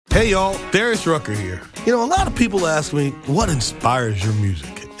Hey y'all, Darius Rucker here. You know, a lot of people ask me, what inspires your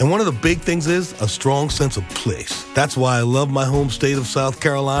music? And one of the big things is a strong sense of place. That's why I love my home state of South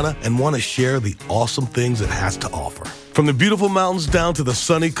Carolina and want to share the awesome things it has to offer. From the beautiful mountains down to the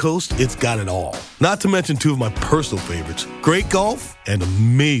sunny coast, it's got it all. Not to mention two of my personal favorites, great golf and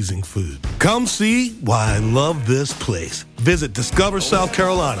amazing food. Come see why I love this place. Visit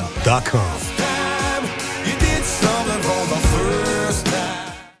discoversouthcarolina.com.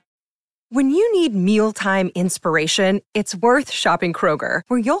 When you need mealtime inspiration, it's worth shopping Kroger,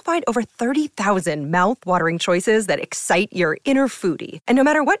 where you'll find over 30,000 mouth-watering choices that excite your inner foodie. And no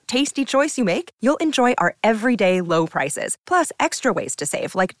matter what tasty choice you make, you'll enjoy our everyday low prices, plus extra ways to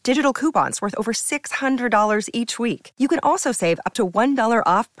save, like digital coupons worth over $600 each week. You can also save up to $1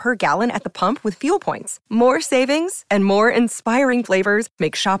 off per gallon at the pump with fuel points. More savings and more inspiring flavors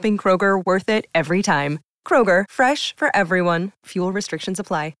make shopping Kroger worth it every time. Kroger, fresh for everyone. Fuel restrictions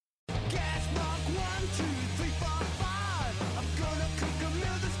apply.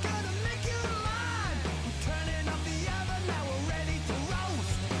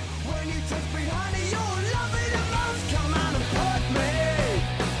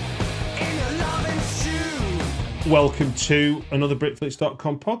 Welcome to another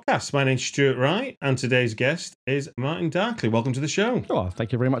Britflix.com podcast. My name's Stuart Wright, and today's guest is Martyn Casserly. Welcome to the show. Oh,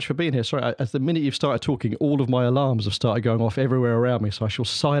 thank you very much for being here. Sorry, as the minute you've started talking, all of my alarms have started going off everywhere around me, so I shall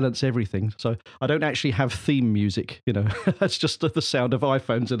silence everything. So I don't actually have theme music, you know. That's just the sound of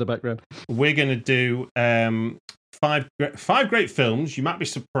iPhones in the background. We're going to do five great films. You might be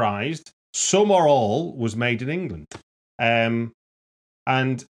surprised. Some or all was made in England. And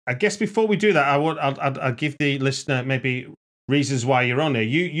I guess before we do that, I'll give the listener maybe reasons why you're on here.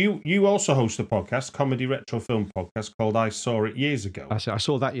 You also host a podcast, comedy retro film podcast called I Saw It Years Ago. I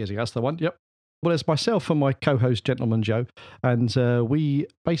saw that years ago. That's the one. Yep. Well, it's myself and my co-host, Gentleman Joe, and we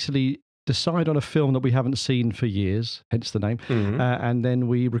basically decide on a film that we haven't seen for years, hence the name, and then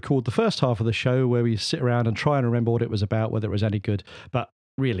we record the first half of the show where we sit around and try and remember what it was about, whether it was any good, but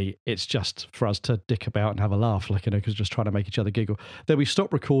really, it's just for us to dick about and have a laugh, like, you know, because we're just trying to make each other giggle. Then we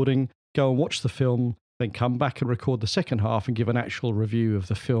stop recording, go and watch the film, then come back and record the second half and give an actual review of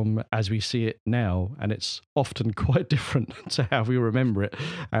the film as we see it now. And it's often quite different to how we remember it.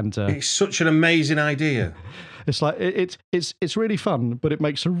 And it's such an amazing idea. It's like it's really fun, but it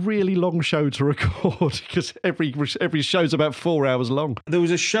makes a really long show to record because every show's about 4 hours long. There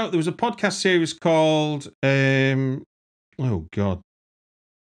was a podcast series called oh God.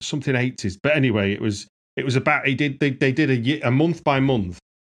 Something 80s, but anyway, it was about they did a month by month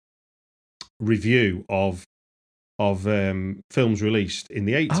review of films released in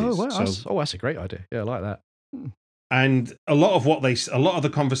the 80s. Oh wow, that's a great idea. Yeah, I like that. And a lot of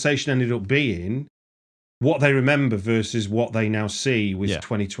the conversation ended up being what they remember versus what they now see with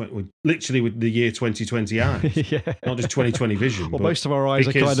 2020, literally with the year 2020 eyes, not just 2020 vision. Well, most of our eyes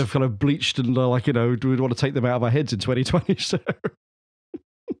are kind of bleached and like, you know, do we want to take them out of our heads in 2020? So.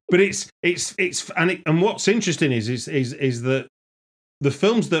 But and what's interesting is that the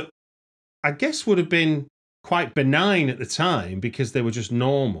films that I guess would have been quite benign at the time because they were just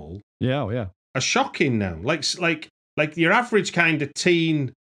normal. Yeah. Are shocking now. Like your average kind of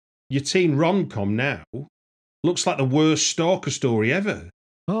teen rom-com now looks like the worst stalker story ever.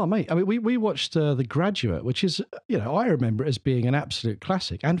 Oh, mate. I mean, we watched The Graduate, which is, you know, I remember it as being an absolute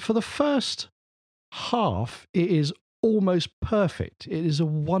classic. And for the first half, it is almost perfect. It is a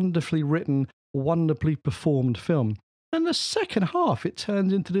wonderfully written, wonderfully performed film. And the second half, it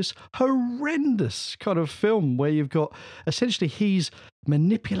turns into this horrendous kind of film where you've got, essentially, he's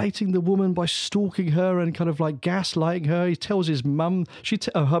manipulating the woman by stalking her and kind of like gaslighting her. He tells his mum,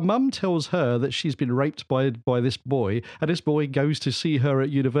 her mum tells her that she's been raped by this boy, and this boy goes to see her at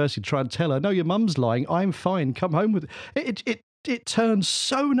university to try and tell her, no, your mum's lying, I'm fine, come home with it. It turns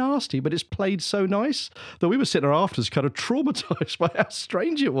so nasty, but it's played so nice that we were sitting there afterwards kind of traumatized by how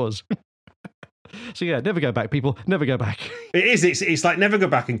strange it was. So yeah, never go back, people. Never go back. It is. It's like never go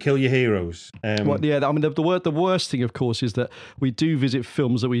back and kill your heroes. Well, yeah, I mean, the worst thing, of course, is that we do visit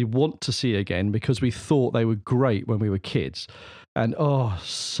films that we want to see again because we thought they were great when we were kids. And,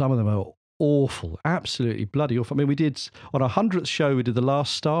 some of them are awful. Absolutely bloody awful. I mean, we did, on our 100th show, we did The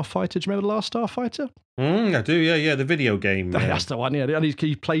Last Starfighter. Do you remember The Last Starfighter? I do, yeah, the video game. That's the one, yeah. And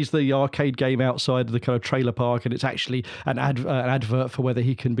he plays the arcade game outside the kind of trailer park, and it's actually an advert for whether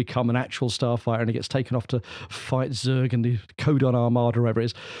he can become an actual starfighter, and he gets taken off to fight Zurg and the Codon Armada, or whatever it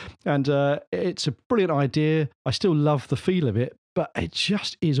is. And it's a brilliant idea. I still love the feel of it, but it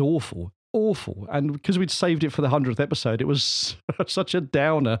just is awful. And because we'd saved it for the 100th episode, it was such a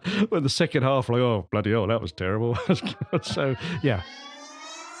downer. When the second half, like, oh, bloody hell, that was terrible. So, yeah.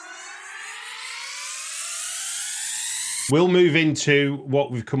 We'll move into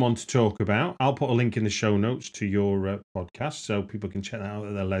what we've come on to talk about. I'll put a link in the show notes to your podcast so people can check that out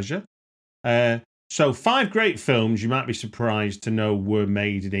at their leisure. So 5 great films you might be surprised to know were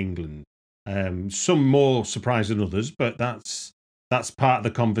made in England. Some more surprised than others, but that's part of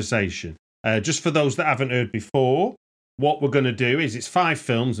the conversation. Just for those that haven't heard before, what we're going to do is it's 5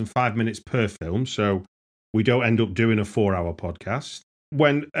 films and 5 minutes per film, so we don't end up doing a 4-hour podcast.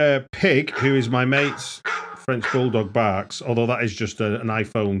 When Pig, who is my mate's French bulldog, barks, although that is just an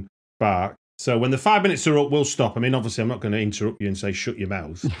iPhone bark. So when the 5 minutes are up, we'll stop. I mean, obviously, I'm not going to interrupt you and say, shut your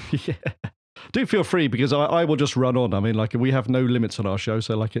mouth. Yeah. Do feel free, because I will just run on. I mean, like, we have no limits on our show,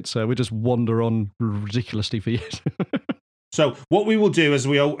 so like it's we just wander on ridiculously for years. So what we will do, as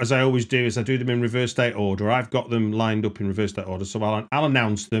I always do, is I do them in reverse date order. I've got them lined up in reverse date order, so I'll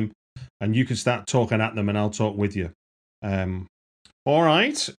announce them, and you can start talking at them, and I'll talk with you. All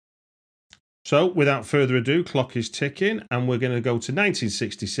right. So without further ado, clock is ticking, and we're going to go to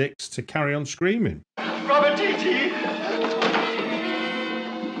 1966 to Carry On Screaming. Robert T.T.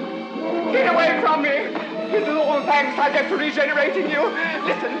 Get away from me! This is all thanks I get for regenerating you.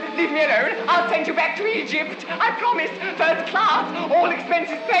 Listen, leave me alone. I'll send you back to Egypt. I promise. First class. All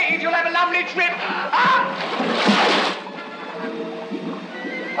expenses paid. You'll have a lovely trip.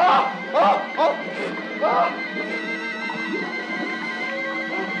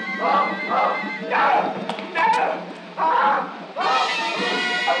 No!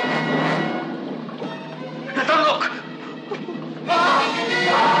 Don't look!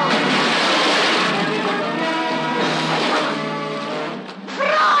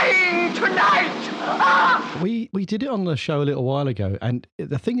 Tonight! We did it on the show a little while ago, and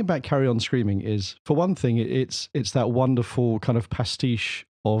the thing about Carry On Screaming is, for one thing, it's that wonderful kind of pastiche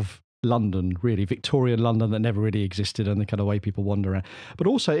of London, really Victorian London that never really existed, and the kind of way people wander around. But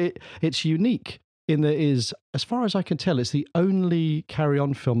also, it's unique in that it is, as far as I can tell, it's the only Carry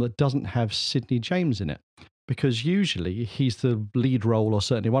On film that doesn't have Sidney James in it. Because usually he's the lead role, or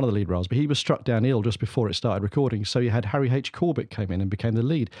certainly one of the lead roles, but he was struck down ill just before it started recording. So you had Harry H. Corbett came in and became the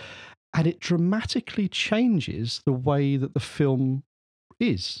lead. And it dramatically changes the way that the film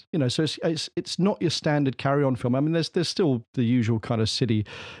is. You know, so it's not your standard Carry On film. I mean, there's still the usual kind of silly,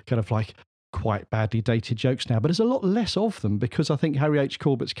 kind of like quite badly dated jokes now, but there's a lot less of them, because I think Harry H.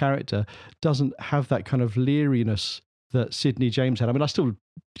 Corbett's character doesn't have that kind of leeriness that Sidney James had. I mean, I still,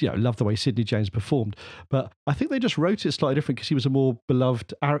 love the way Sidney James performed, but I think they just wrote it slightly different because he was a more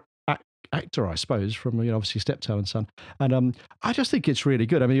beloved actor, I suppose, from obviously Steptoe and Son. And I just think it's really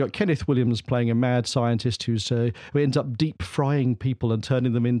good. I mean, you got Kenneth Williams playing a mad scientist who ends up deep frying people and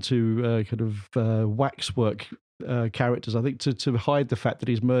turning them into kind of waxwork characters, I think, to hide the fact that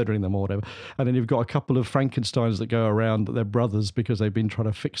he's murdering them or whatever. And then you've got a couple of Frankensteins that go around that they're brothers because they've been trying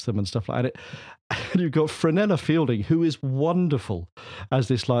to fix them and stuff like that. And you've got Fenella Fielding, who is wonderful as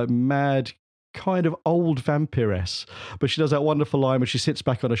this like mad kind of old vampiress, but she does that wonderful line when she sits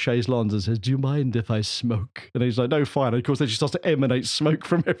back on a chaise lounge and says, "Do you mind if I smoke?" And he's like, "No, fine." And of course, then she starts to emanate smoke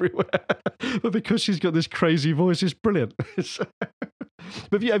from everywhere. But because she's got this crazy voice, it's brilliant.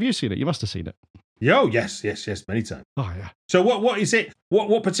 But have you seen it? You must have seen it. Yo, yes, many times. Oh yeah. So what is it?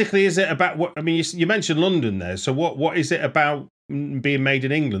 What particularly is it about? What I mean, you mentioned London there. So what is it about being made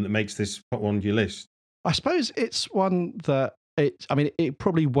in England that makes this put on your list? I suppose it's one that it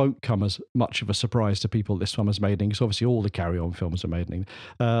probably won't come as much of a surprise to people this one was made in England, because obviously all the Carry On films are made in England.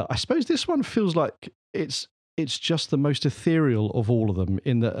 I suppose this one feels like it's just the most ethereal of all of them,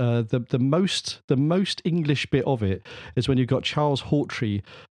 in that the most English bit of it is when you've got Charles Hawtrey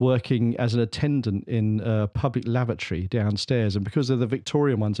working as an attendant in a public lavatory downstairs, and because they're the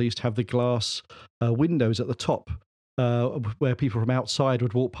Victorian ones, they used to have the glass windows at the top, where people from outside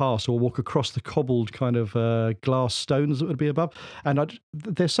would walk past or walk across the cobbled kind of glass stones that would be above. And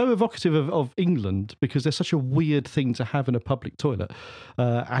they're so evocative of England because they're such a weird thing to have in a public toilet.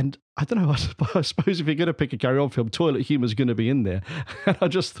 And I don't know, I suppose if you're going to pick a Carry On film, toilet humour is going to be in there. And I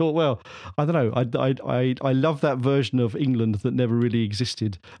just thought, well, I don't know. I love that version of England that never really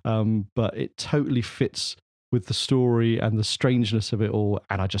existed, but it totally fits with the story and the strangeness of it all,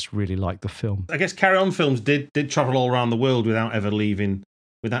 and I just really like the film. I guess Carry On films did travel all around the world without ever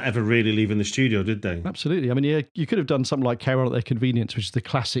really leaving the studio, did they? Absolutely. I mean, yeah, you could have done something like Carry On at Their Convenience, which is the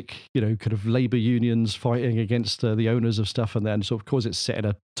classic, kind of labour unions fighting against the owners of stuff, and then sort of, course, it's set in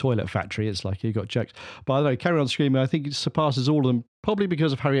a toilet factory. It's like you got jokes. But I don't know, Carry On Screaming, I think it surpasses all of them probably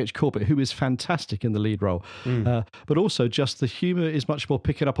because of Harry H. Corbett, who is fantastic in the lead role. But also just the humour is much more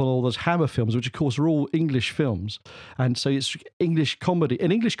picking up on all those Hammer films, which of course are all English films. And so it's English comedy,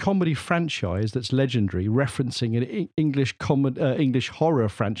 an English comedy franchise that's legendary, referencing an English horror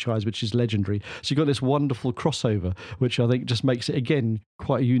franchise, which is legendary. So you've got this wonderful crossover, which I think just makes it, again,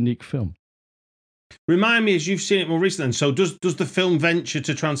 quite a unique film. Remind me, as you've seen it more recently, so does the film venture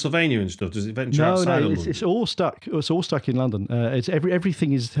to Transylvania and stuff? Does it venture outside of London? It's all stuck. It's all stuck in London. It's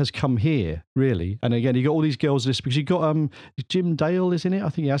everything has come here, really. And again, you got all these girls. Because you got Jim Dale is in it. I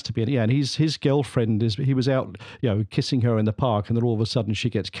think he has to be in it. Yeah, and his girlfriend he was out, kissing her in the park, and then all of a sudden she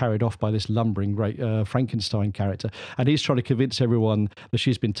gets carried off by this lumbering great Frankenstein character, and he's trying to convince everyone that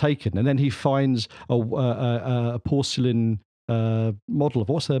she's been taken. And then he finds a porcelain model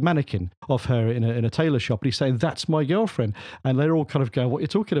of a mannequin of her in a tailor shop, and he's saying, "That's my girlfriend," and they're all kind of going, "What are you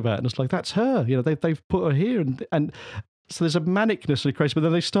talking about?" And it's like, "That's her." They've put her here, and so there's a manicness and a crazy. But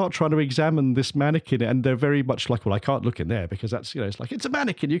then they start trying to examine this mannequin, and they're very much like, "Well, I can't look in there because that's it's like it's a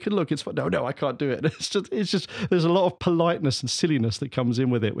mannequin. You can look. It's no, I can't do it." It's just there's a lot of politeness and silliness that comes in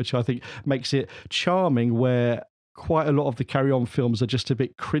with it, which I think makes it charming. Where quite a lot of the carry-on films are just a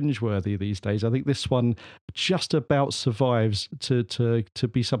bit cringeworthy these days. I think this one just about survives to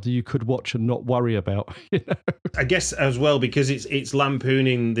be something you could watch and not worry about. I guess as well because it's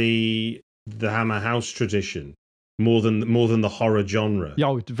lampooning the Hammer House tradition more than the horror genre.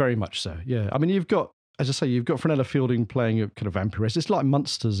 Yeah, very much so. Yeah, I mean you've got Fenella Fielding playing a kind of vampiress. It's like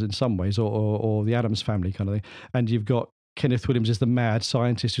Munsters in some ways, or the Addams Family kind of thing. And you've got Kenneth Williams is the mad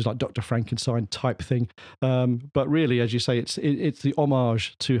scientist who's like Dr. Frankenstein type thing. But really, as you say, it's the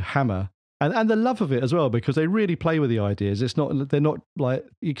homage to Hammer and the love of it as well, because they really play with the ideas. They're not like,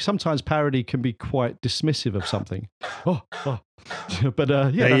 sometimes parody can be quite dismissive of something. But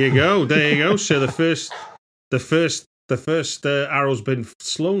There you go. So the first arrow's been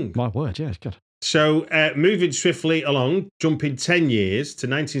slung. My word, yeah, it's good. So moving swiftly along, jumping 10 years to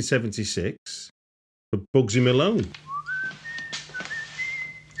 1976 for Bugsy Malone.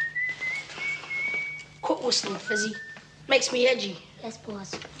 Quit whistling, Fizzy. Makes me edgy. Yes,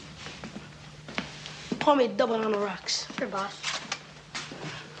 boss. Pour me a double on the rocks. Sure, boss.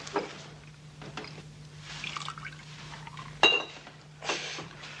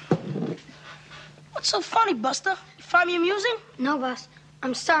 What's so funny, Buster? You find me amusing? No, boss.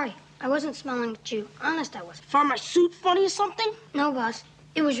 I'm sorry. I wasn't smelling at you. Honest, I wasn't. Find my suit funny or something? No, boss.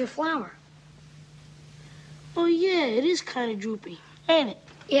 It was your flower. Oh, yeah, it is kind of droopy, ain't it?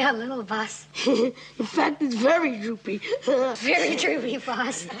 Yeah, a little, boss. In fact, it's very droopy. Very droopy,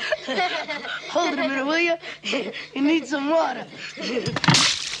 boss. Hold it a minute, will you? You need some water.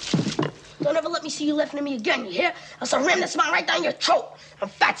 Don't ever let me see you laughing at me again, you hear? Else I'll ram that smile right down your throat. I'm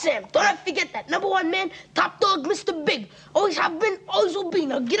Fat Sam. Don't ever forget that. #1 man, top dog, Mr. Big. Always have been, always will be.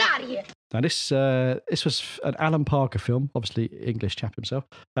 Now get out of here. Now, this was an Alan Parker film, obviously English chap himself,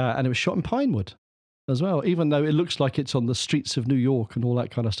 and it was shot in Pinewood as well, even though it looks like it's on the streets of New York and all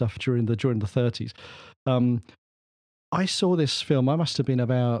that kind of stuff during the 30s. I saw this film, I must have been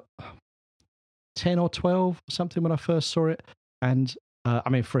about 10 or 12 or something when I first saw it. And I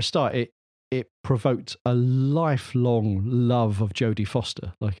mean, for a start, it provoked a lifelong love of Jodie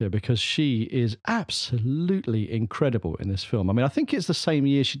Foster, because she is absolutely incredible in this film. I mean, I think it's the same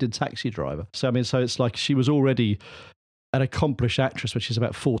year she did Taxi Driver. So, I mean, it's like she was already an accomplished actress when she's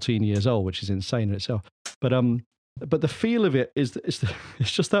about 14 years old, which is insane in itself. But the feel of it is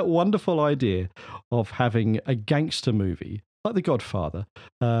it's just that wonderful idea of having a gangster movie like The Godfather,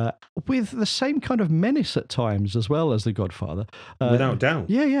 with the same kind of menace at times as well as The Godfather. Without doubt.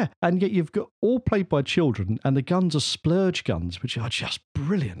 Yeah. And yet you've got all played by children, and the guns are splurge guns, which are just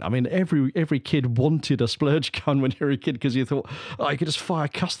brilliant. I mean, every kid wanted a splurge gun when you were a kid because you thought, I could just fire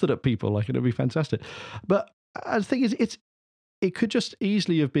custard at people, it'd be fantastic. But the thing is, it could just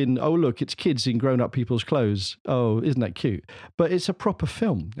easily have been, oh, look, it's kids in grown-up people's clothes. Oh, isn't that cute? But it's a proper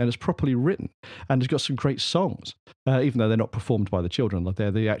film, and it's properly written, and it's got some great songs, even though they're not performed by the children. Like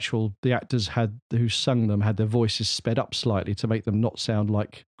the actors who sung them had their voices sped up slightly to make them not sound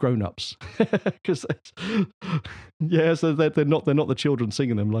like grown-ups. Because so they're not the children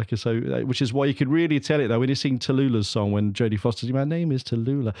singing them, which is why you could really tell it though when you sing Tallulah's song, when Jodie Foster says, "My name is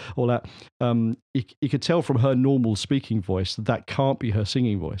Tallulah," all that. You could tell from her normal speaking voice that can't be her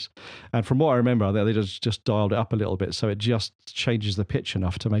singing voice. And from what I remember, they just dialed it up a little bit, so it just changes the pitch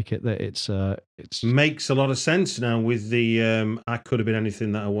enough to make it that it's makes a lot of sense now with the "I Could Have Been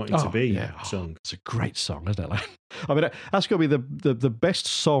Anything That I Wanted to Be" song. It's a great song, isn't it? I mean, that's got to be the best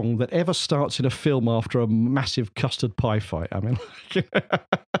song that ever starts in a film after a massive custard pie fight. I mean,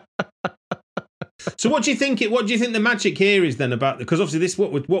 So what do you think? What do you think the magic here is then about? Because obviously this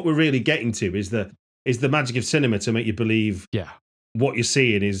what we're really getting to is the magic of cinema to make you believe. Yeah. What you're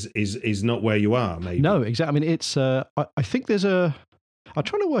seeing is not where you are. Maybe. No, exactly. I mean, it's. I think there's a. I'm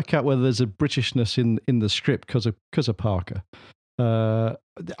trying to work out whether there's a Britishness in the script because of Parker. There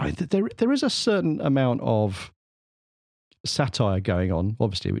is a certain amount of satire going on,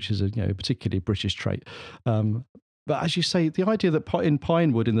 obviously, which is a particularly British trait. But as you say, the idea that in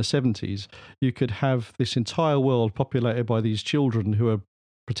Pinewood in the 70s, you could have this entire world populated by these children who are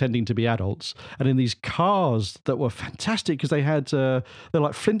pretending to be adults, and in these cars that were fantastic because they had they're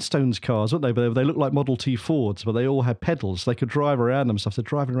like Flintstones cars, weren't they? But they looked like Model T Fords, but they all had pedals. They could drive around them stuff. They're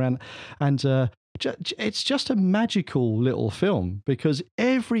driving around, and it's just a magical little film because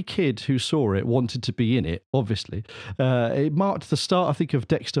every kid who saw it wanted to be in it. Obviously, it marked the start, I think, of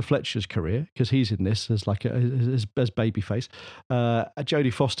Dexter Fletcher's career because he's in this as like as Babyface.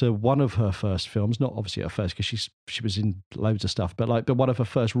 Jodie Foster, one of her first films, not obviously her first because she was in loads of stuff, but one of her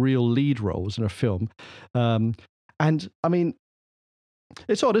first real lead roles in a film. And I mean,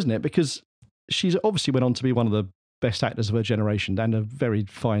 it's odd, isn't it? Because she's obviously went on to be one of the best actors of her generation and a very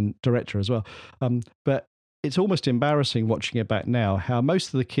fine director as well. But it's almost embarrassing watching it back now how most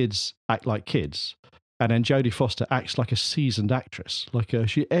of the kids act like kids, and then Jodie Foster acts like a seasoned actress. Like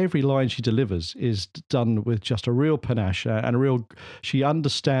every line she delivers is done with just a real panache and a real. She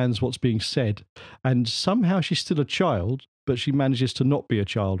understands what's being said, and somehow she's still a child, but she manages to not be a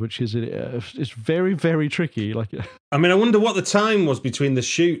child, which is it's very, very tricky. Like, I mean, I wonder what the time was between the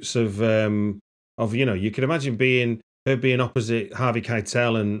shoots of you could imagine her being opposite Harvey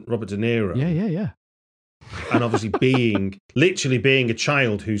Keitel and Robert De Niro. Yeah. And obviously literally being a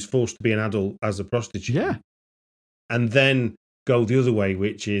child who's forced to be an adult as a prostitute. Yeah. And then go the other way,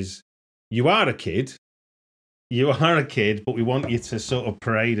 which is you are a kid, but we want you to sort of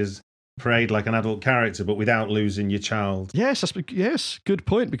parade like an adult character, but without losing your child. Yes, good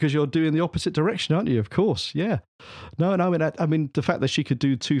point, because you're doing the opposite direction, aren't you? Of course, yeah. No, I mean, the fact that she could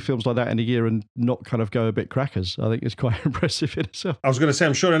do 2 films like that in a year and not kind of go a bit crackers, I think is quite impressive in itself. I was going to say,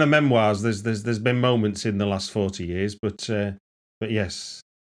 I'm sure in her memoirs, there's been moments in the last 40 years, but yes.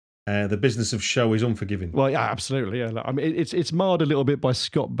 The business of show is unforgiving. Well, yeah, absolutely. Yeah, I mean, it's marred a little bit by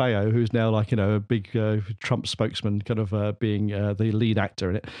Scott Baio, who's now like a big Trump spokesman, kind of being the lead actor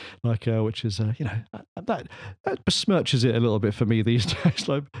in it, like which is that besmirches it a little bit for me these days.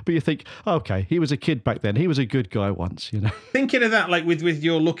 Like, but you think, okay, he was a kid back then, he was a good guy once, Thinking of that, like with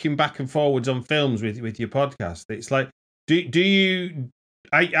your looking back and forwards on films with your podcast, it's like,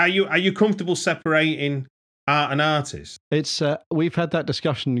 are you comfortable separating art and artist? It's we've had that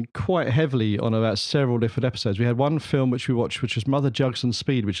discussion quite heavily on about several different episodes. We had one film which we watched, which was Mother Jugs and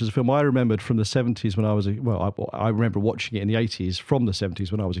Speed, which is a film I remembered from the 70s when I was I remember watching it in the 80s from the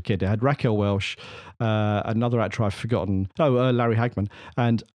 70s when I was a kid. It had Raquel Welch, another actor I've forgotten, Larry Hagman,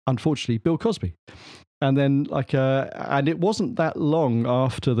 and unfortunately Bill Cosby. And then, and it wasn't that long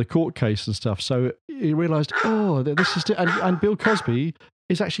after the court case and stuff, so you realised, this is and Bill Cosby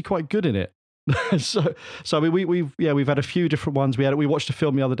is actually quite good in it. So I mean, we've had a few different ones. We watched a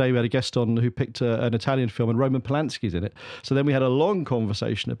film the other day. We had a guest on who picked an Italian film, and Roman Polanski's in it. So then we had a long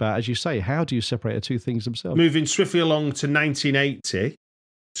conversation about, as you say, how do you separate the two things themselves? Moving swiftly along to 1980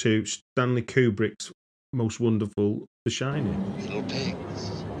 to Stanley Kubrick's most wonderful The Shining.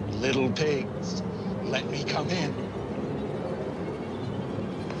 Little pigs, let me come in.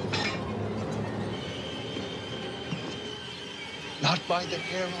 Not by the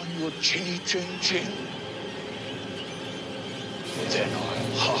hair on your chinny chin chin. Then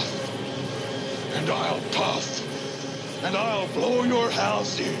I'll huff, and I'll puff, and I'll blow your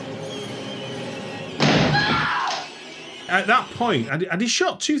house in. At that point, and he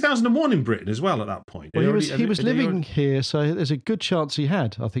shot 2001 in Britain as well at that point. Well, he was living here, so there's a good chance he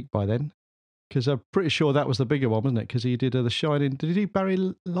had, I think, by then. Because I'm pretty sure that was the bigger one, wasn't it? Because he did The Shining. Did he do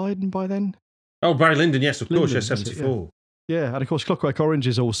Barry Lyndon by then? Oh, Barry Lyndon, yes, of course, yes, 74. Yeah, and of course, Clockwork Orange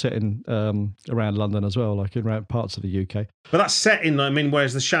is all set in around London as well, like around parts of the UK. But that's set in,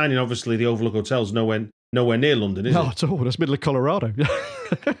 whereas The Shining, obviously, the Overlook Hotel's nowhere near London, is it? Not at all. That's middle of Colorado.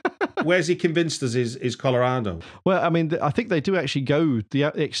 Where's he convinced us is Colorado? Well, I mean, I think they do actually go. The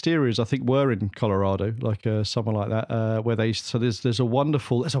exteriors, I think, were in Colorado, like somewhere like that, where they. So there's a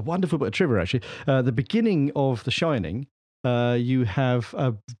wonderful bit of trivia actually. The beginning of The Shining. You have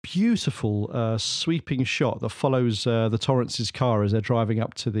a beautiful sweeping shot that follows the Torrance's car as they're driving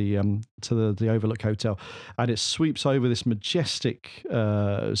up to the Overlook Hotel, and it sweeps over this majestic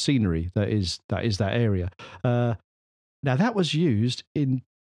scenery that is that area. Now that was used in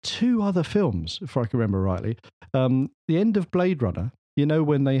 2 other films, if I can remember rightly. The end of Blade Runner You know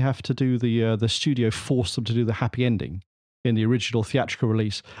when they have to do the studio force them to do the happy ending in the original theatrical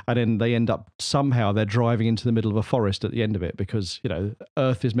release, and then they end up somehow they're driving into the middle of a forest at the end of it because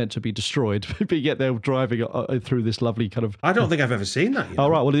Earth is meant to be destroyed, but yet they're driving through this lovely kind of. I don't think I've ever seen that. Oh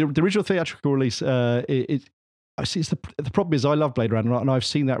right, well the original theatrical release, I see. The problem is I love Blade Runner, and I've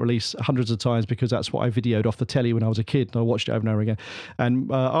seen that release hundreds of times because that's what I videoed off the telly when I was a kid, and I watched it over and over again.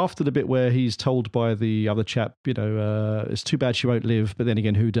 And after the bit where he's told by the other chap, it's too bad she won't live, but then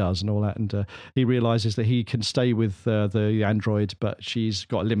again, who does, and all that, and he realizes that he can stay with the android, but she's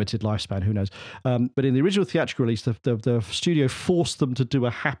got a limited lifespan. Who knows? But in the original theatrical release, the studio forced them to do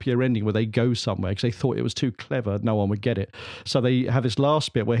a happier ending where they go somewhere because they thought it was too clever, no one would get it. So they have this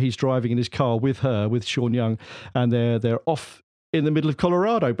last bit where he's driving in his car with Sean Young. And they're off in the middle of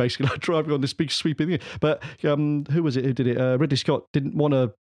Colorado, basically, like driving on this big sweeping thing. But who was it who did it? Ridley Scott didn't want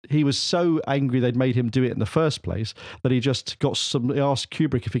to. He was so angry they'd made him do it in the first place that he just he asked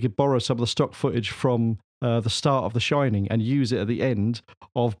Kubrick if he could borrow some of the stock footage from the start of The Shining and use it at the end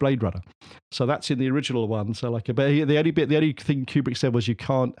of Blade Runner. So that's in the original one. So but the only thing Kubrick said was you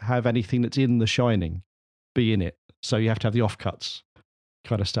can't have anything that's in The Shining be in it. So you have to have the offcuts.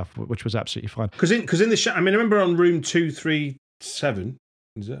 Kind of stuff, which was absolutely fine. Because in the I remember on Room 237,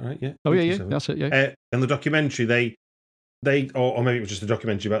 is that right? Yeah. Oh yeah, that's it. Yeah. In the documentary, they or maybe it was just a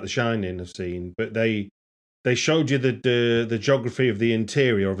documentary about The Shining I've seen, but they showed you the geography of the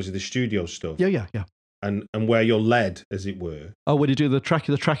interior, obviously the studio stuff. Yeah. And where you're led, as it were. Oh, when you do the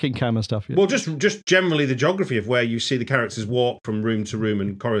tracking camera stuff. Yeah. Well, just generally the geography of where you see the characters walk from room to room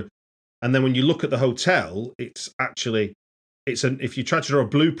and corridor, and then when you look at the hotel, it's actually. If you try to draw a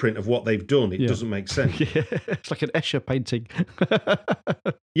blueprint of what they've done, it doesn't make sense. Yeah, it's like an Escher painting.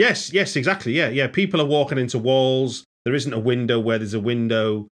 Yes, exactly. Yeah. People are walking into walls. There isn't a window where there's a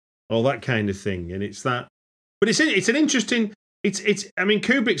window, all that kind of thing. And it's that. But it's an interesting.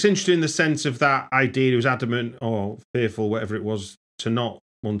 Kubrick's interested in the sense of that idea. He was adamant or fearful, whatever it was, to not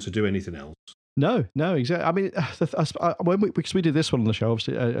want to do anything else. No, exactly. I mean, because we did this one on the show,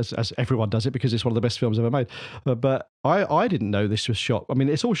 obviously, as everyone does it, because it's one of the best films ever made. But I didn't know this was shot. I mean,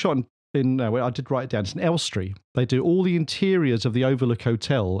 it's all shot in I did write it down. It's in Elstree. They do all the interiors of the Overlook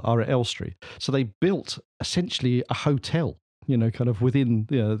Hotel are at Elstree. So they built essentially a hotel. Kind of within,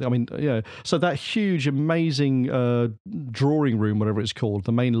 so that huge, amazing drawing room, whatever it's called,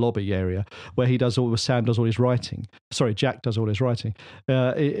 the main lobby area where Sam does all his writing. Sorry, Jack does all his writing.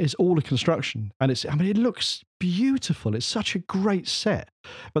 It's all a construction, and it looks beautiful. It's such a great set.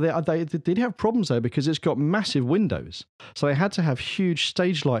 But they did have problems though because it's got massive windows, so they had to have huge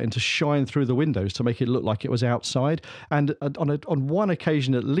stage lighting to shine through the windows to make it look like it was outside. And on one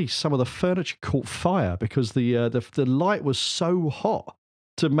occasion at least, some of the furniture caught fire because the light was so hot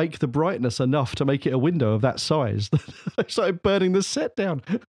to make the brightness enough to make it a window of that size. They started burning the set down.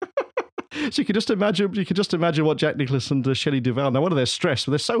 So you can just imagine what Jack Nicholson and Shelley Duvall. No wonder they're stressed,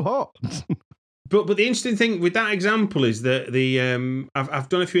 but they're so hot. But the interesting thing with that example is that I've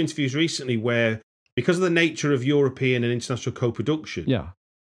done a few interviews recently where, because of the nature of European and international co-production,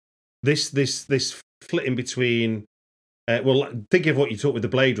 this flitting between, think of what you talked with the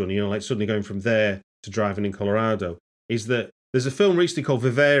Blade Runner, like suddenly going from there to driving in Colorado, is that there's a film recently called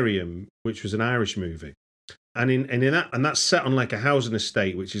Vivarium, which was an Irish movie, and that's set on like a housing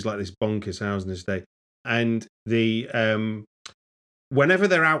estate, which is like this bonkers housing estate, and the whenever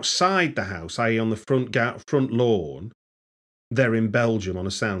they're outside the house, i.e. on the front lawn, they're in Belgium on a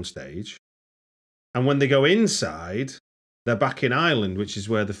soundstage. And when they go inside, they're back in Ireland, which is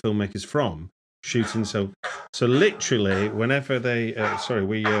where the filmmaker's from, shooting. So literally, whenever they...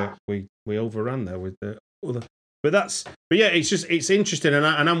 we overran there with the other... But yeah, it's interesting. And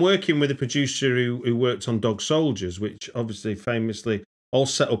I'm working with a producer who worked on Dog Soldiers, which obviously famously... all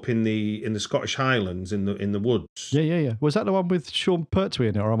set up in the Scottish Highlands in the woods. Yeah. Was that the one with Sean Pertwee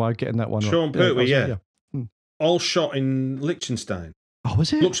in it, or am I getting that one Sean right? Pertwee, yeah. All shot in Liechtenstein. Oh,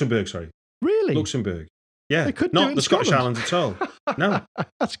 was it? Luxembourg, sorry. Really? Luxembourg. Yeah. They couldn't not the Scottish Highlands at all. No.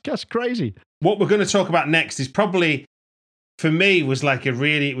 That's crazy. What we're going to talk about next is probably, for me, was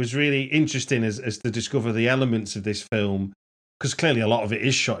really interesting as to discover the elements of this film, because clearly a lot of it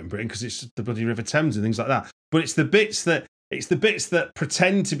is shot in Britain because it's the bloody River Thames and things like that. But it's the bits that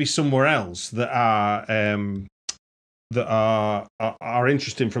pretend to be somewhere else that are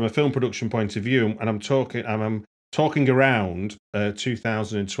interesting from a film production point of view. And I'm talking around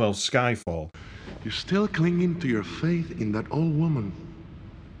 2012 Skyfall. You're still clinging to your faith in that old woman,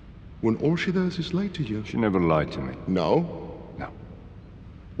 when all she does is lie to you. She never lied to me. No? No.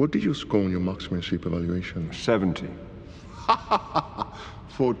 What did you score on your marksmanship evaluation? 70.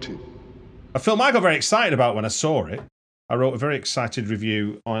 40. A film I got very excited about when I saw it. I wrote a very excited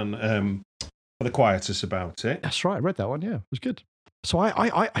review on For the Quietus about it. That's right. I read that one. Yeah, it was good. So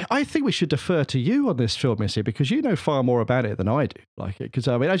I think we should defer to you on this film, Missy, because you know far more about it than I do. Because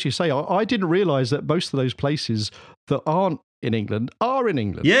I mean, as you say, I didn't realise that most of those places that aren't in England are in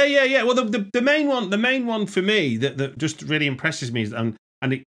England. Yeah. Well, the main one for me that just really impresses me is, and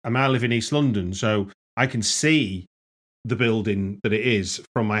I live in East London, so I can see the building that it is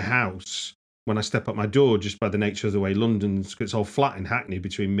from my house when I step up my door, just by the nature of the way London's, it's all flat in Hackney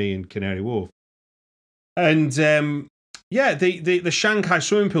between me and Canary Wharf. And the Shanghai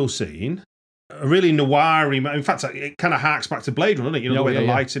swimming pool scene, a really noir-y, in fact, it kind of harks back to Blade Runner, doesn't it? The way the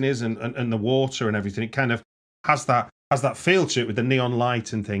lighting is and the water and everything. It kind of has that feel to it with the neon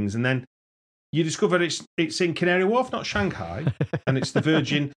light and things. And then you discover it's in Canary Wharf, not Shanghai, and it's the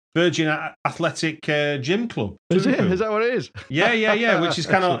Virgin Athletic Gym Club. Is it? Is that what it is? Yeah. Which is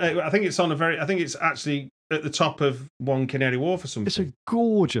kind of, I think it's actually at the top of One Canary Wharf or something. It's a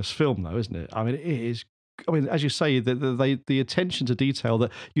gorgeous film, though, isn't it? I mean, it is. I mean, as you say, the attention to detail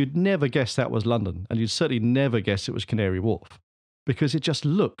that you'd never guess that was London, and you'd certainly never guess it was Canary Wharf, because it just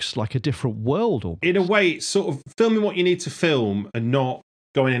looks like a different world. Almost. In a way, it's sort of filming what you need to film and not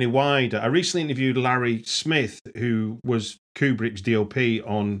going any wider. I recently interviewed Larry Smith, who was Kubrick's DOP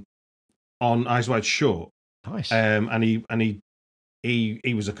on Eyes Wide Shut. Nice. And he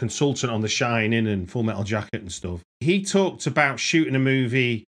was a consultant on The Shining and Full Metal Jacket and stuff. He talked about shooting a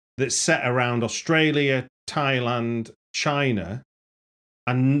movie that's set around Australia, Thailand, China,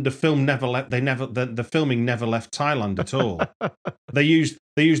 and the film the filming never left Thailand at all. They used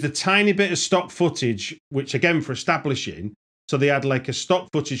a tiny bit of stock footage, which again for establishing. So they had like a stock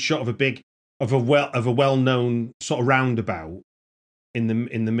footage shot of a well-known sort of roundabout in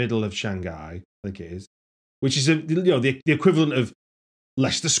the middle of Shanghai, I think it is, which is the equivalent of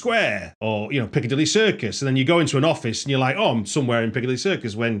Leicester Square or Piccadilly Circus. And then you go into an office and you're like, oh, I'm somewhere in Piccadilly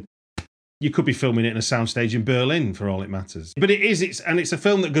Circus, when you could be filming it in a soundstage in Berlin for all it matters. But it's a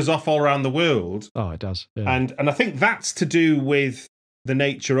film that goes off all around the world. Oh, it does. Yeah. And I think that's to do with the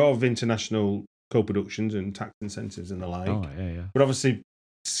nature of international co-productions and tax incentives and the like. Oh, yeah. But obviously,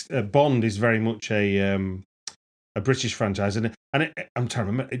 Bond is very much a British franchise, and I'm trying to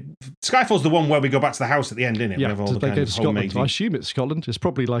remember. Skyfall's the one where we go back to the house at the end, isn't it? Yeah, we have all they go to Scotland. I homemade. assume it's Scotland. It's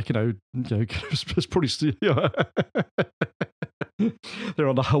probably like it's probably they're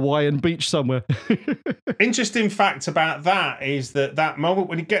on a Hawaiian beach somewhere. Interesting fact about that is that moment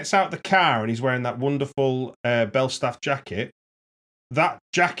when he gets out of the car and he's wearing that wonderful Belstaff jacket. That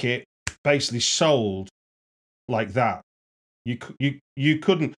jacket basically sold like that. You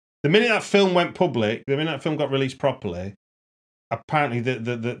couldn't. The minute that film went public, the minute that film got released properly, apparently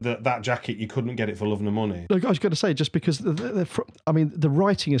that jacket, you couldn't get it for love nor money. Look, I was going to say, just because the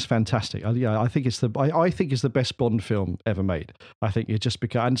writing is fantastic. I think it's the best Bond film ever made. I think it's just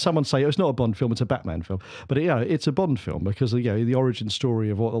because, and someone say it's not a Bond film, it's a Batman film, but it's a Bond film because the origin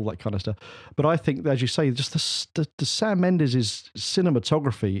story of all that kind of stuff. But I think, as you say, just the Sam Mendes'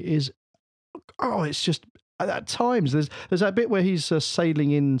 cinematography is, it's just. At times, there's that bit where he's sailing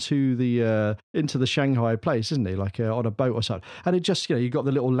into the Shanghai place, isn't he? Like on a boat or something, and it just you've got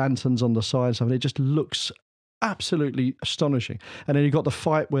the little lanterns on the side and stuff, and it just looks absolutely astonishing. And then you've got the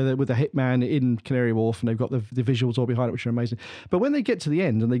fight with the hitman in Canary Wharf, and they've got the visuals all behind it, which are amazing. But when they get to the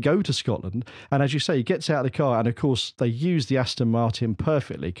end and they go to Scotland, and as you say, he gets out of the car, and of course they use the Aston Martin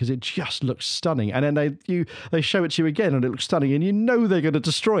perfectly because it just looks stunning. And then they show it to you again, and it looks stunning, and they're going to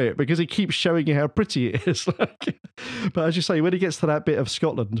destroy it because he keeps showing you how pretty it is. But as you say, when he gets to that bit of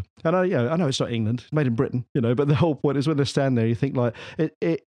Scotland, and I know it's not England, it's made in Britain, but the whole point is when they stand there, you think like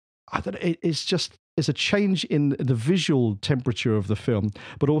it's a change in the visual temperature of the film,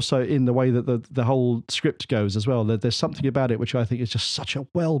 but also in the way that the whole script goes as well. There's something about it which I think is just such a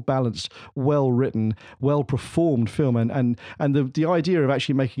well-balanced, well-written, well-performed film. And the idea of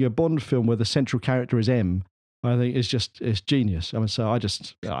actually making a Bond film where the central character is M, I think it's genius. I mean, so I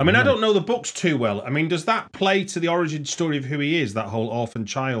don't know the books too well. I mean, does that play to the origin story of who he is, that whole orphan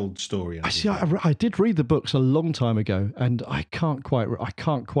child story? I did read the books a long time ago, and I can't quite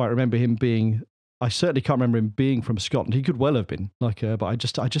remember him being. I certainly can't remember him being from Scotland. He could well have been, but I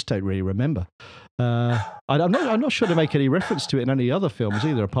just don't really remember. I'm not sure to make any reference to it in any other films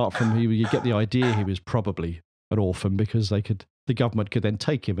either, apart from you get the idea he was probably an orphan because the government could then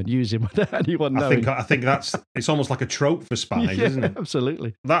take him and use him without anyone knowing. I think it's almost like a trope for spies, isn't it?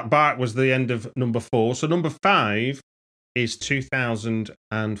 Absolutely. That part was the end of number 4. So number 5 is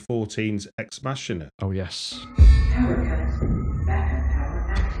 2014's Ex Machina. Oh yes.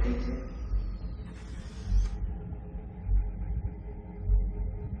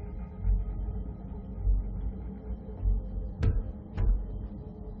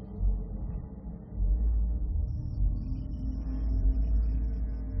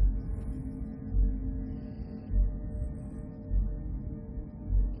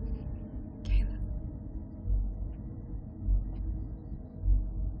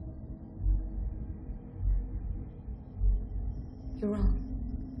 You're wrong.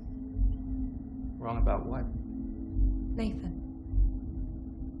 Wrong about what? Nathan.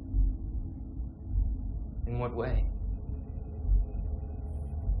 In what way?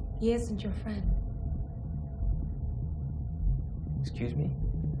 He isn't your friend. Excuse me?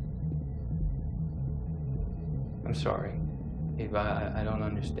 I'm sorry. Ava, I don't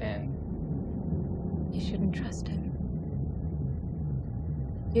understand. You shouldn't trust him.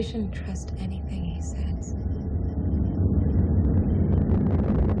 You shouldn't trust anything he says.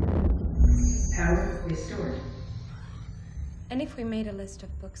 Power restored. And if we made a list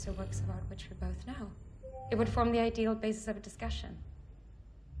of books or works of art which we both know, it would form the ideal basis of a discussion.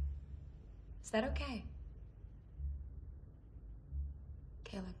 Is that okay?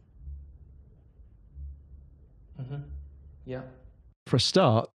 Caleb? Mm-hmm. Yeah. For a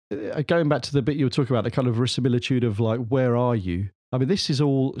start, going back to the bit you were talking about, the kind of verisimilitude of like, where are you? I mean, this is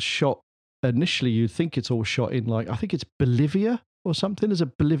all shot, initially you'd think it's all shot in like, I think it's Bolivia or something. There's a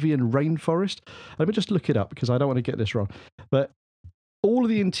Bolivian rainforest. Let me just look it up because I don't want to get this wrong. But all of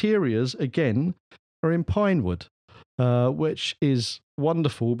the interiors, again, are in pine wood, which is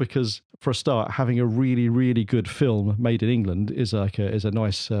wonderful because, for a start, having a really, really good film made in England is like a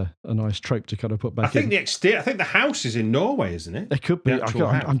nice trope to kind of put back. I think the house is in Norway, isn't it? It could be.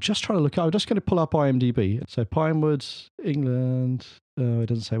 I'm just trying to look. I'm just going to pull up IMDb. So Pinewoods, England. It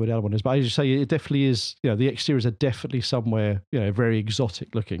doesn't say where the other one is, but as you say, it definitely is. You know, the exteriors are definitely somewhere, you know, very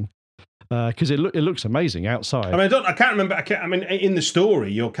exotic looking. Because it looks amazing outside. I mean, I can't remember. I mean, in the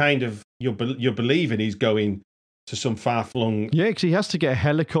story, you're believing he's going to some far-flung... Yeah, because he has to get a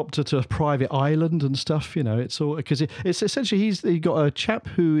helicopter to a private island and stuff, you know. It's all... Because it's essentially, he's got a chap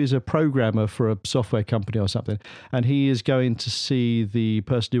who is a programmer for a software company or something, and he is going to see the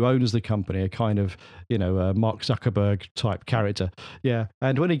person who owns the company, a kind of, you know, Mark Zuckerberg type character. Yeah,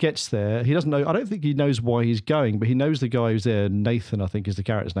 and when he gets there, he doesn't know... I don't think he knows why he's going, but he knows the guy who's there, Nathan, I think is the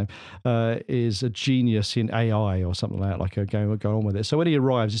character's name, is a genius in AI or something like that, going on with it. So when he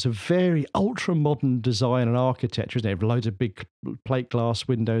arrives, it's a very ultra-modern design and architecture, isn't it? Loads of big plate glass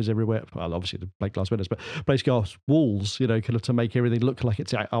windows everywhere. Well, obviously the plate glass windows, but plate glass walls, you know, kind of to make everything look like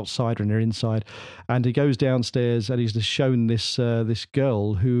it's outside and they're inside. And he goes downstairs and he's just shown this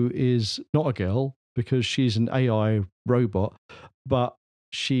girl who is not a girl because she's an AI robot, but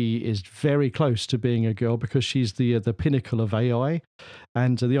she is very close to being a girl because she's the pinnacle of AI.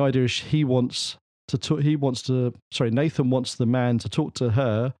 And the idea is Nathan wants the man to talk to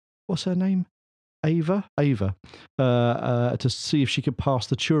her. What's her name? Ava, to see if she could pass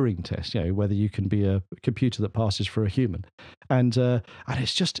the Turing test, you know, whether you can be a computer that passes for a human. And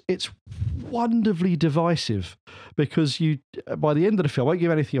it's wonderfully divisive because by the end of the film, I won't give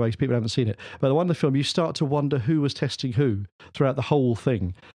anything away because people haven't seen it, but the one of the film, you start to wonder who was testing who throughout the whole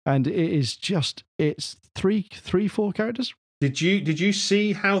thing. And it's 4 characters. Did you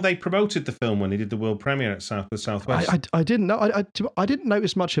see how they promoted the film when they did the world premiere at Southwest? I didn't know. I didn't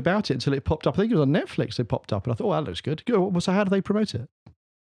notice much about it until it popped up. I think it was on Netflix. It popped up, and I thought, "Oh, that looks good." So how do they promote it?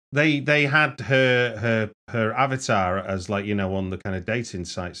 They had her avatar as, like, you know, on the kind of dating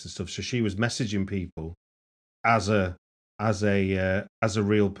sites and stuff. So she was messaging people as a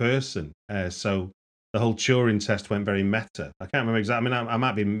real person. So the whole Turing test went very meta. I can't remember exactly. I mean, I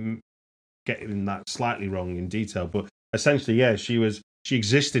might be getting that slightly wrong in detail, but essentially, yeah, she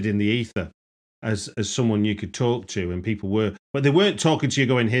existed in the ether as someone you could talk to, and people were, but they weren't talking to you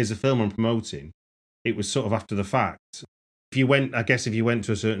going, "Here's a film I'm promoting." It was sort of after the fact. If you went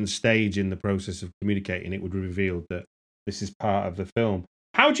to a certain stage in the process of communicating, it would reveal that this is part of the film.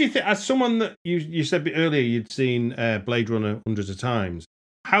 How do you think, as someone that you said earlier you'd seen Blade Runner hundreds of times,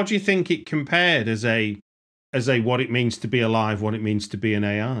 how do you think it compared as a what it means to be alive, what it means to be an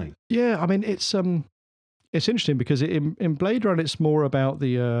AI? Yeah, I mean, it's interesting because in Blade Runner, it's more about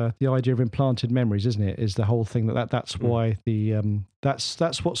the idea of implanted memories, isn't it? Is the whole thing that's why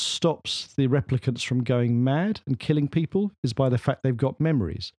that's what stops the replicants from going mad and killing people, is by the fact they've got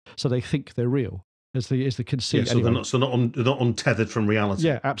memories, so they think they're real. Is the conceit? Yeah, so anyway. they're not untethered from reality.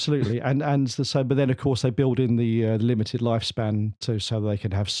 Yeah, absolutely. But then of course they build in the limited lifespan so they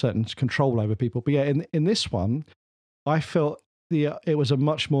can have certain control over people. But yeah, in this one, I felt it was a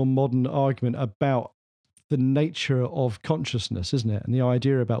much more modern argument about the nature of consciousness, isn't it? And the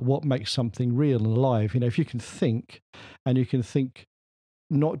idea about what makes something real and alive. You know, if you can think, and you can think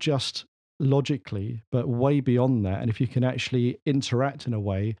not just logically, but way beyond that, and if you can actually interact in a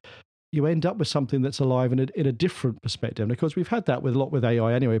way, you end up with something that's alive in a different perspective. And of course, we've had that with a lot with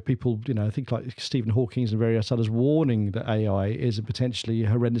AI anyway. People, you know, I think like Stephen Hawking and various others warning that AI is a potentially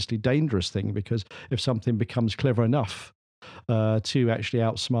horrendously dangerous thing, because if something becomes clever enough, to actually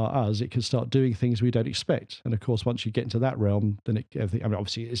outsmart us, it can start doing things we don't expect. And of course, once you get into that realm, then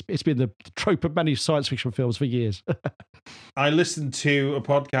obviously it's been the trope of many science fiction films for years. I listened to a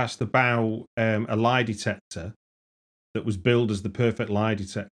podcast about a lie detector that was billed as the perfect lie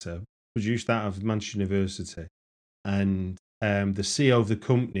detector, produced out of Manchester University. And the CEO of the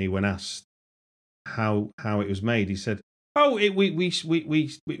company, when asked how it was made, he said, "Oh,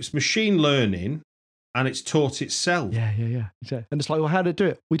 it's machine learning, and it's taught itself." Yeah, exactly. And it's like, well, how did it do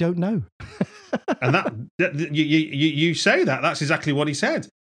it? We don't know. And that you say that's exactly what he said.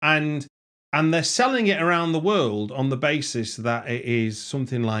 And they're selling it around the world on the basis that it is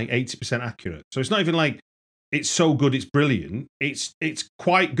something like 80% accurate. So it's not even like it's so good it's brilliant. It's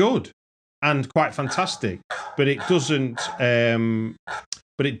quite good and quite fantastic, but it doesn't.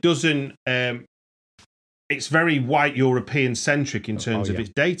 It's very white European centric in terms of its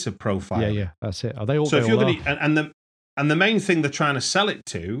data profile. Yeah, that's it. Are they all? So if you're going to, and the main thing they're trying to sell it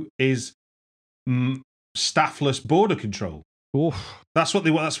to is staffless border control. Oof. That's what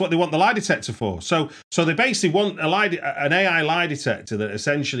they want the lie detector for. So they basically want an AI lie detector that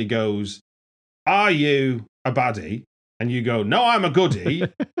essentially goes, "Are you a baddie?" And you go, "No, I'm a goodie."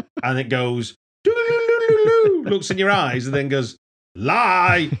 And it goes, looks in your eyes, and then goes,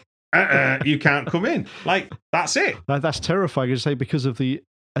 "Lie. You can't come in." Like, that's it. That's terrifying to say, because of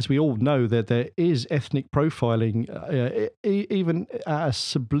as we all know, that there is ethnic profiling, even at a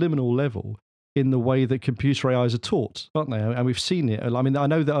subliminal level, in the way that computer AIs are taught, aren't they? And we've seen it. I mean, I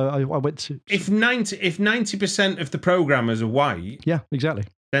know that I went to... If 90% of the programmers are white... Yeah, exactly.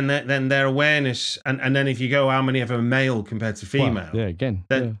 Then their awareness... And then if you go, how many of them are male compared to female... Well, yeah, again.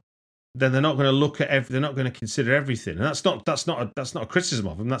 Then they're not going to look at they're not going to consider everything. And that's not a criticism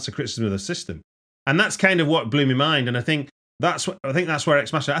of them. That's a criticism of the system. And that's kind of what blew my mind. And I think that's where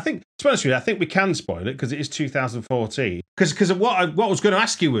Ex Machina... to be honest with you, I think we can spoil it because it is 2014. Because what I was going to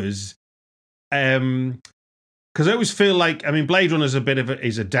ask you was... because I always feel like, I mean, Blade Runner is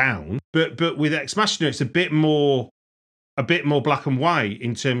a down, but with Ex Machina it's a bit more black and white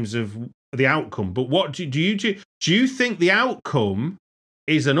in terms of the outcome. But what do you think the outcome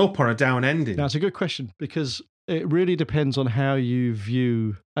is an up or a down ending? That's a good question, because it really depends on how you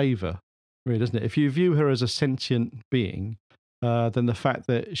view Ava, really, doesn't it? If you view her as a sentient being, then the fact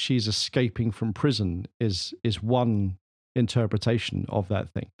that she's escaping from prison is one interpretation of that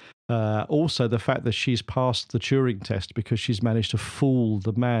thing. Also, the fact that she's passed the Turing test because she's managed to fool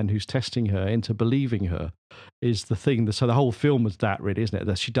the man who's testing her into believing her is the thing. So the whole film is that, really, isn't it?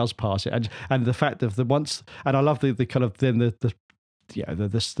 That she does pass it, and the fact of and I love the kind of then the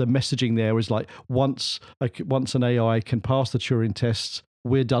messaging there is like once an AI can pass the Turing tests,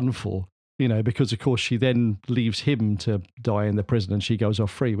 we're done for. Because of course she then leaves him to die in the prison and she goes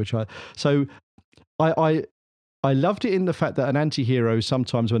off free. I loved it in the fact that an anti-hero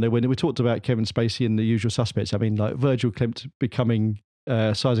sometimes when we talked about Kevin Spacey and The Usual Suspects, I mean, like Virgil Klimt becoming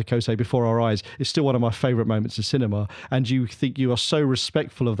Saiza Kosei before our eyes is still one of my favourite moments of cinema, and you think you are so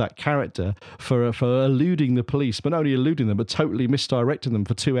respectful of that character for eluding the police, but not only eluding them, but totally misdirecting them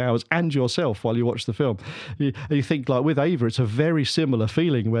for 2 hours and yourself while you watch the film. You think, like with Ava, it's a very similar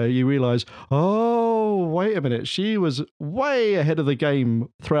feeling where you realise, oh, wait a minute, she was way ahead of the game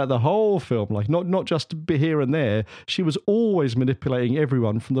throughout the whole film, like not just here and there. She was always manipulating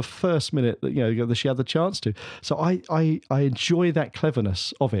everyone from the first minute that she had the chance to. So I enjoy that cleverness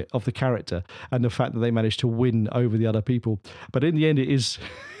of the character, and the fact that they managed to win over the other people. But in the end, it's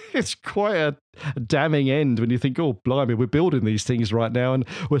quite a damning end when you think, oh, blimey, we're building these things right now and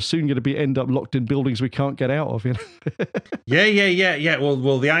we're soon going to end up locked in buildings we can't get out of. Yeah.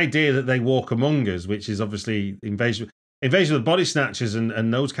 Well, the idea that they walk among us, which is obviously invasion of the body snatchers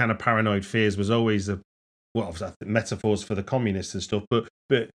and those kind of paranoid fears, was always metaphors for the communists and stuff.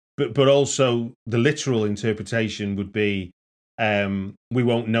 But also the literal interpretation would be, we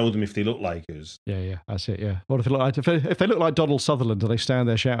won't know them if they look like us. Yeah, that's it. Yeah. What if they look like Donald Sutherland and they stand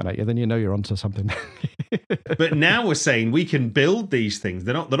there shouting at you? Then you know you're onto something. But now we're saying we can build these things.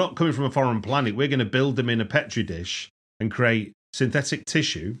 They're not coming from a foreign planet. We're going to build them in a petri dish and create synthetic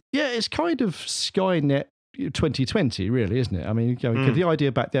tissue. Yeah, it's kind of Skynet 2020, really, isn't it? I mean, the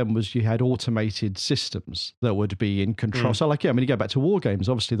idea back then was you had automated systems that would be in control. So, you go back to war games,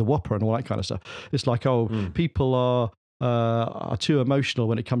 obviously the Whopper and all that kind of stuff. It's like, people are are too emotional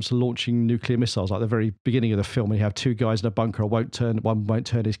when it comes to launching nuclear missiles. Like the very beginning of the film, when you have two guys in a bunker, one won't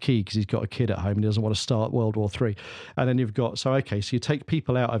turn his key because he's got a kid at home and he doesn't want to start World War III. And then you've got, so you take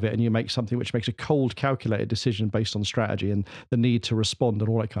people out of it and you make something which makes a cold, calculated decision based on strategy and the need to respond and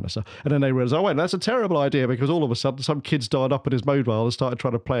all that kind of stuff. And then they realize, oh, wait, that's a terrible idea, because all of a sudden some kid's dialed up on his mobile and started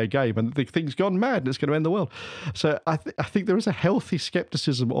trying to play a game and the thing's gone mad and it's going to end the world. So I think there is a healthy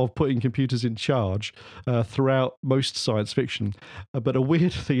skepticism of putting computers in charge throughout most science fiction. But a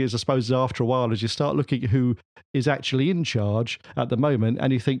weird thing is, I suppose, after a while, as you start looking at who is actually in charge at the moment,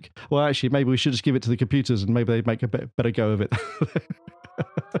 and you think, well, actually, maybe we should just give it to the computers and maybe they'd make a better go of it.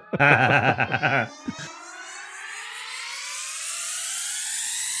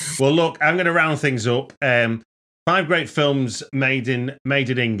 Well, look, I'm going to round things up. 5 great films made in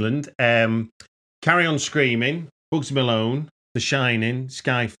England. Carry On Screaming, Bugs Malone, The Shining,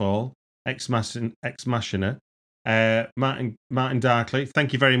 Skyfall, Ex Machina. Martyn Darkley,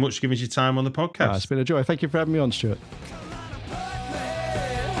 thank you very much for giving us your time on the podcast. It's been a joy. Thank you for having me on, Stuart.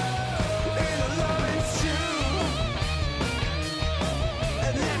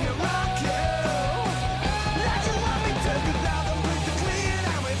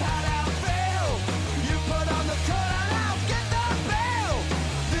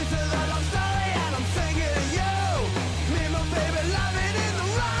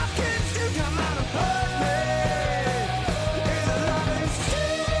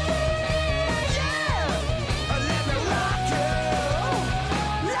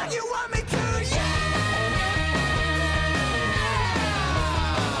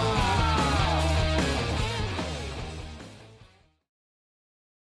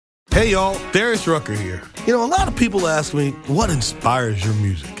 Hey y'all, Darius Rucker here. You know, a lot of people ask me, what inspires your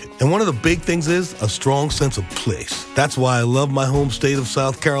music? And one of the big things is a strong sense of place. That's why I love my home state of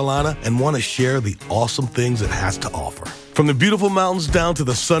South Carolina and want to share the awesome things it has to offer. From the beautiful mountains down to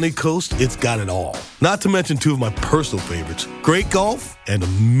the sunny coast, it's got it all. Not to mention 2 of my personal favorites, great golf and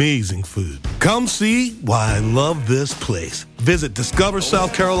amazing food. Come see why I love this place. Visit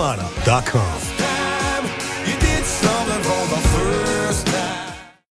discoversouthcarolina.com.